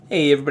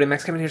Hey everybody,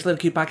 Max coming here's a little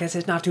cute podcast.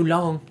 It's not too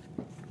long.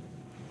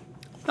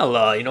 Well,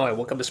 I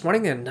woke up this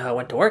morning and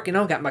went to work.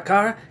 Got my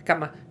car,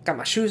 got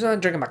my shoes on,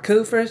 drinking my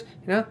coo first.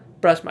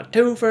 Brushed my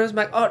tooth first. I'm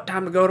like, oh,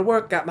 time to go to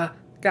work. Got my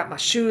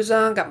shoes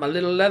on, got my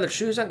little leather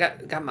shoes on.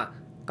 Got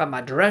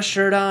my dress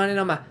shirt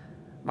on. My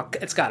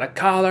it's got a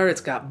collar, it's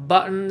got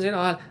buttons.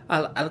 I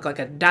look like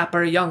a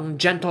dapper young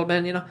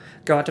gentleman.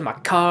 Go out to my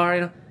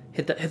car.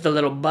 Hit the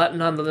little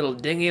button on the little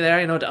dinghy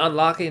there. To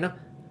unlock it.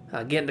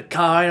 Get in the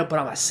car. Put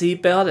on my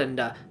seatbelt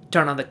and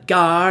turn on the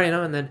car.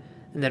 And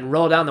then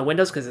roll down the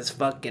windows because it's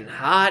fucking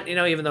hot.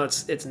 Even though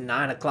it's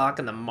 9 o'clock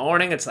in the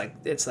morning, it's like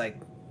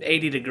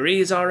 80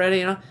 degrees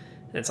already. And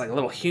it's like a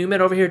little humid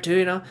over here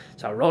too.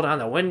 So I roll down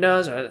the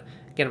windows, or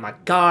get in my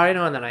car.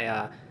 And then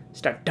I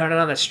start turning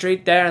on the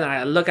street there, and then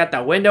I look out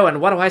the window,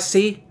 and what do I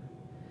see?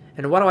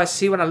 And what do I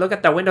see when I look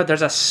out the window?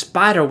 There's a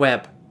spider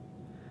web.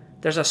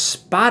 There's a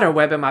spider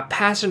web in my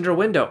passenger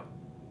window.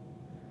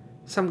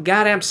 Some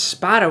goddamn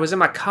spider was in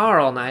my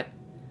car all night,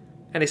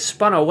 and he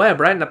spun a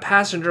web right in the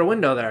passenger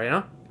window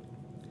there.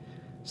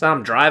 So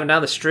I'm driving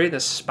down the street, and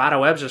the spider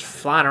web's just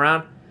flying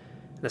around,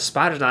 and the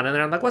spider's not in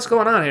there. I'm like, what's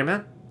going on here,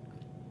 man?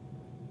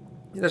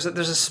 There's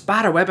a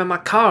spider web in my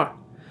car.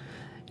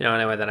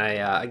 Anyway, then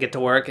I get to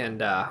work,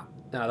 and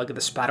then I look at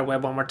the spider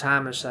web one more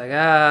time, and it's like,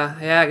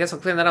 yeah, I guess I'll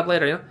clean that up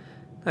later,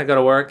 I go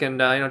to work and,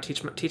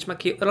 teach my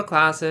cute little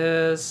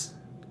classes.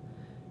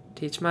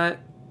 Teach my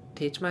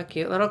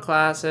cute little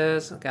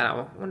classes. God, I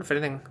wonder if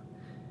anything...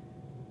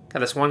 Got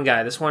this one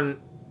guy. I was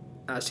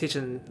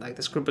teaching,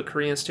 this group of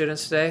Korean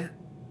students today,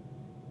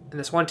 and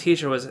this one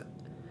teacher was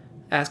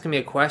asking me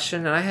a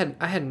question, and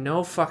I had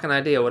no fucking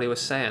idea what he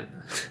was saying.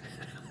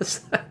 I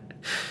was like,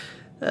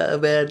 oh,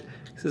 man.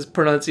 His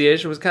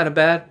pronunciation was kind of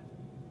bad.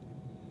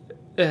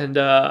 And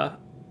I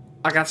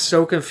got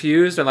so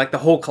confused, and the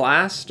whole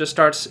class just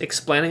starts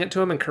explaining it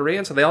to him in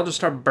Korean, so they all just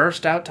start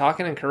burst out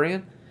talking in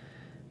Korean.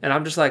 And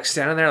I'm just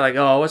standing there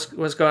oh,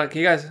 what's going on?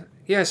 Can you guys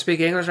speak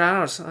English? I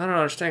don't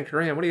understand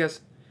Korean. What are you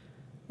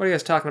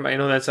guys talking about?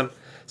 Then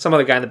some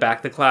other guy in the back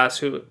of the class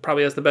who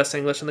probably has the best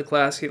English in the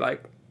class, he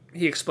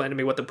explained to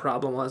me what the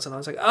problem was, and I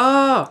was like,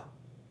 oh.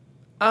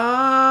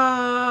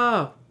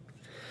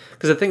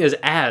 Because the thing is,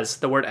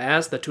 the word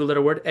as, the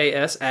two-letter word,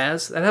 as,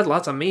 that has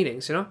lots of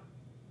meanings, It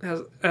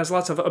has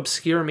lots of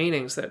obscure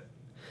meanings that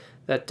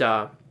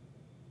I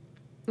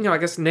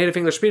guess native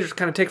English speakers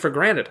kind of take for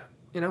granted.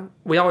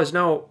 We always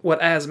know what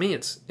as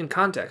means in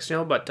context,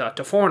 but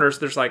to foreigners,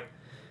 there's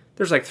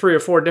 3 or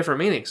 4 different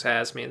meanings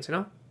as means,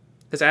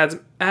 Because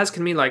as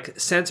can mean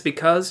sense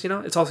because,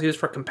 it's also used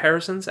for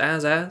comparisons,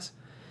 as.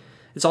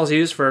 It's also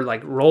used for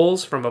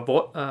roles from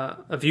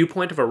a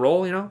viewpoint of a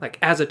role,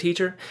 as a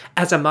teacher,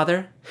 as a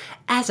mother,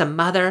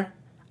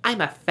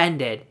 I'm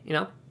offended,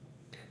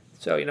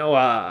 So,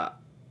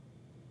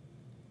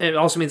 it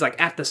also means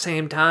at the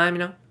same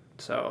time,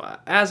 So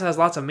as has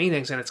lots of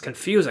meanings, and it's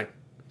confusing.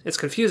 It's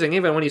confusing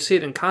even when you see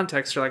it in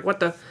context. You're like, what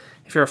the?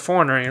 If you're a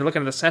foreigner and you're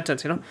looking at the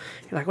sentence, you're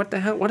like, what the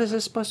hell? What is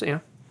this supposed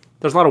to?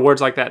 There's a lot of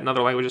words like that in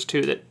other languages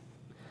too that,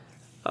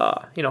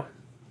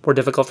 were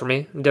difficult for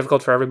me and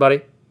difficult for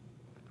everybody.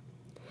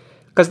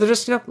 Because they're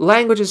just,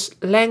 languages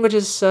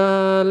diverse.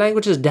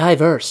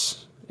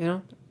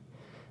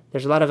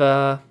 There's a lot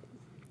of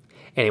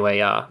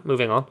Anyway,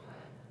 moving on.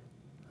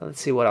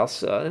 Let's see what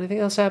else. Anything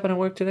else happened at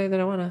work today that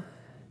I want to...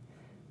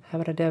 How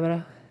about a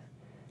Deborah?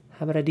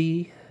 How about a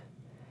D?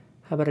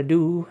 How about a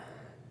do?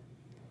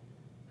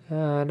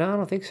 No, I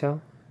don't think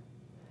so.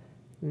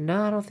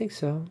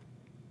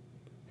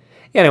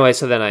 Anyway,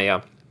 so then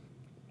I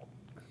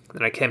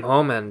came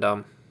home and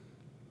I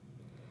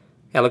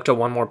looked at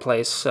one more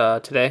place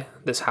today.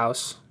 This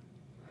house.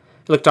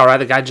 It looked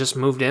alright. The guy just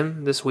moved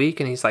in this week,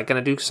 and he's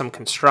gonna do some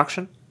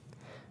construction.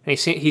 And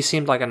he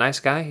seemed like a nice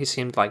guy. He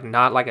seemed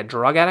not like a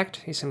drug addict.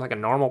 He seemed like a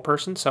normal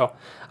person. So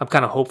I'm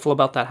kind of hopeful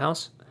about that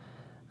house.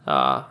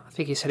 I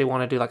think he said he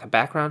wanted to do a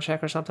background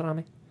check or something on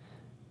me.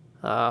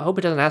 I hope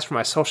he doesn't ask for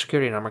my social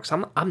security number,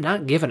 because I'm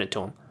not giving it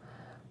to him.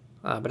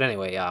 But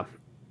anyway, yeah,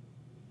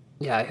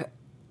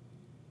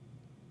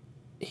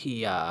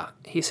 he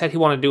said he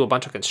wanted to do a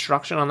bunch of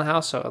construction on the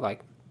house, so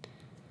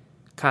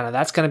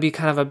that's going to be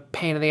kind of a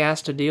pain in the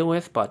ass to deal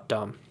with, but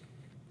on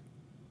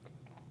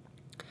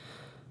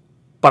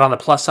the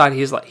plus side,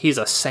 he's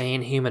a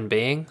sane human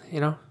being,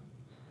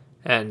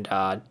 and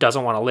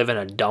doesn't want to live in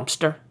a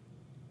dumpster,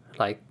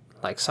 like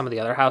some of the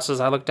other houses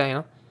I looked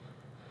at,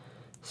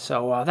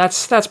 So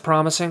that's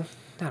promising.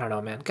 I don't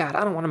know, man. God,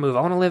 I don't want to move.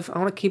 I want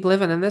to keep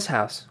living in this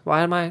house. Why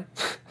am I?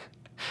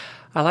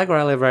 I like where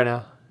I live right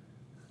now.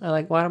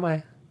 Why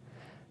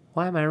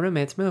are my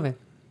roommates moving?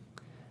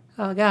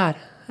 Oh God.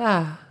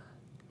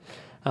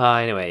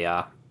 Anyway,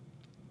 yeah,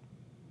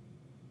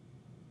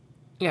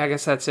 I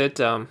guess that's it.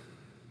 Can't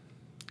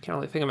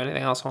really think of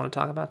anything else I want to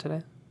talk about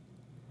today.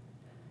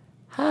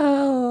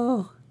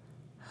 Oh.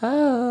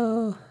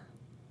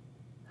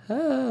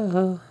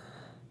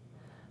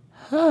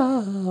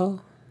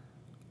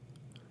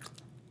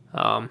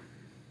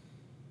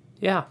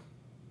 Yeah.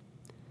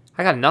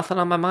 I got nothing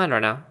on my mind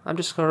right now. I'm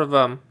just sort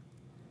of,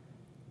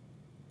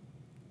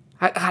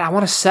 I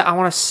want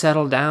to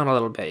settle down a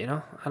little bit, you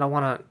know? I don't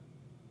want to...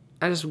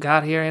 I just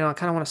got here, you know, I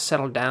kind of want to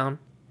settle down,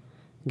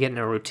 get in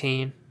a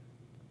routine.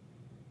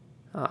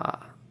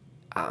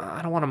 I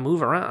don't want to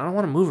move around. I don't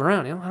want to move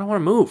around, you know? I don't want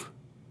to move.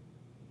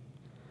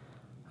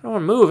 I don't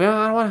want to move, you know?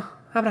 I don't want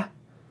to...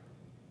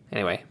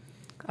 Anyway,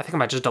 I think I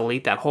might just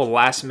delete that whole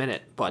last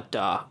minute, but,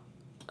 I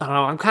don't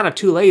know, I'm kind of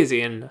too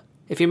lazy, and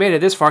if you made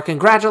it this far,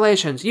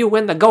 congratulations, you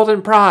win the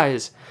golden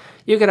prize.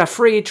 You get a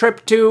free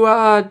trip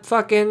to,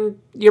 fucking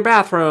your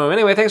bathroom.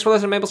 Anyway, thanks for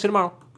listening. Maybe we'll see you tomorrow.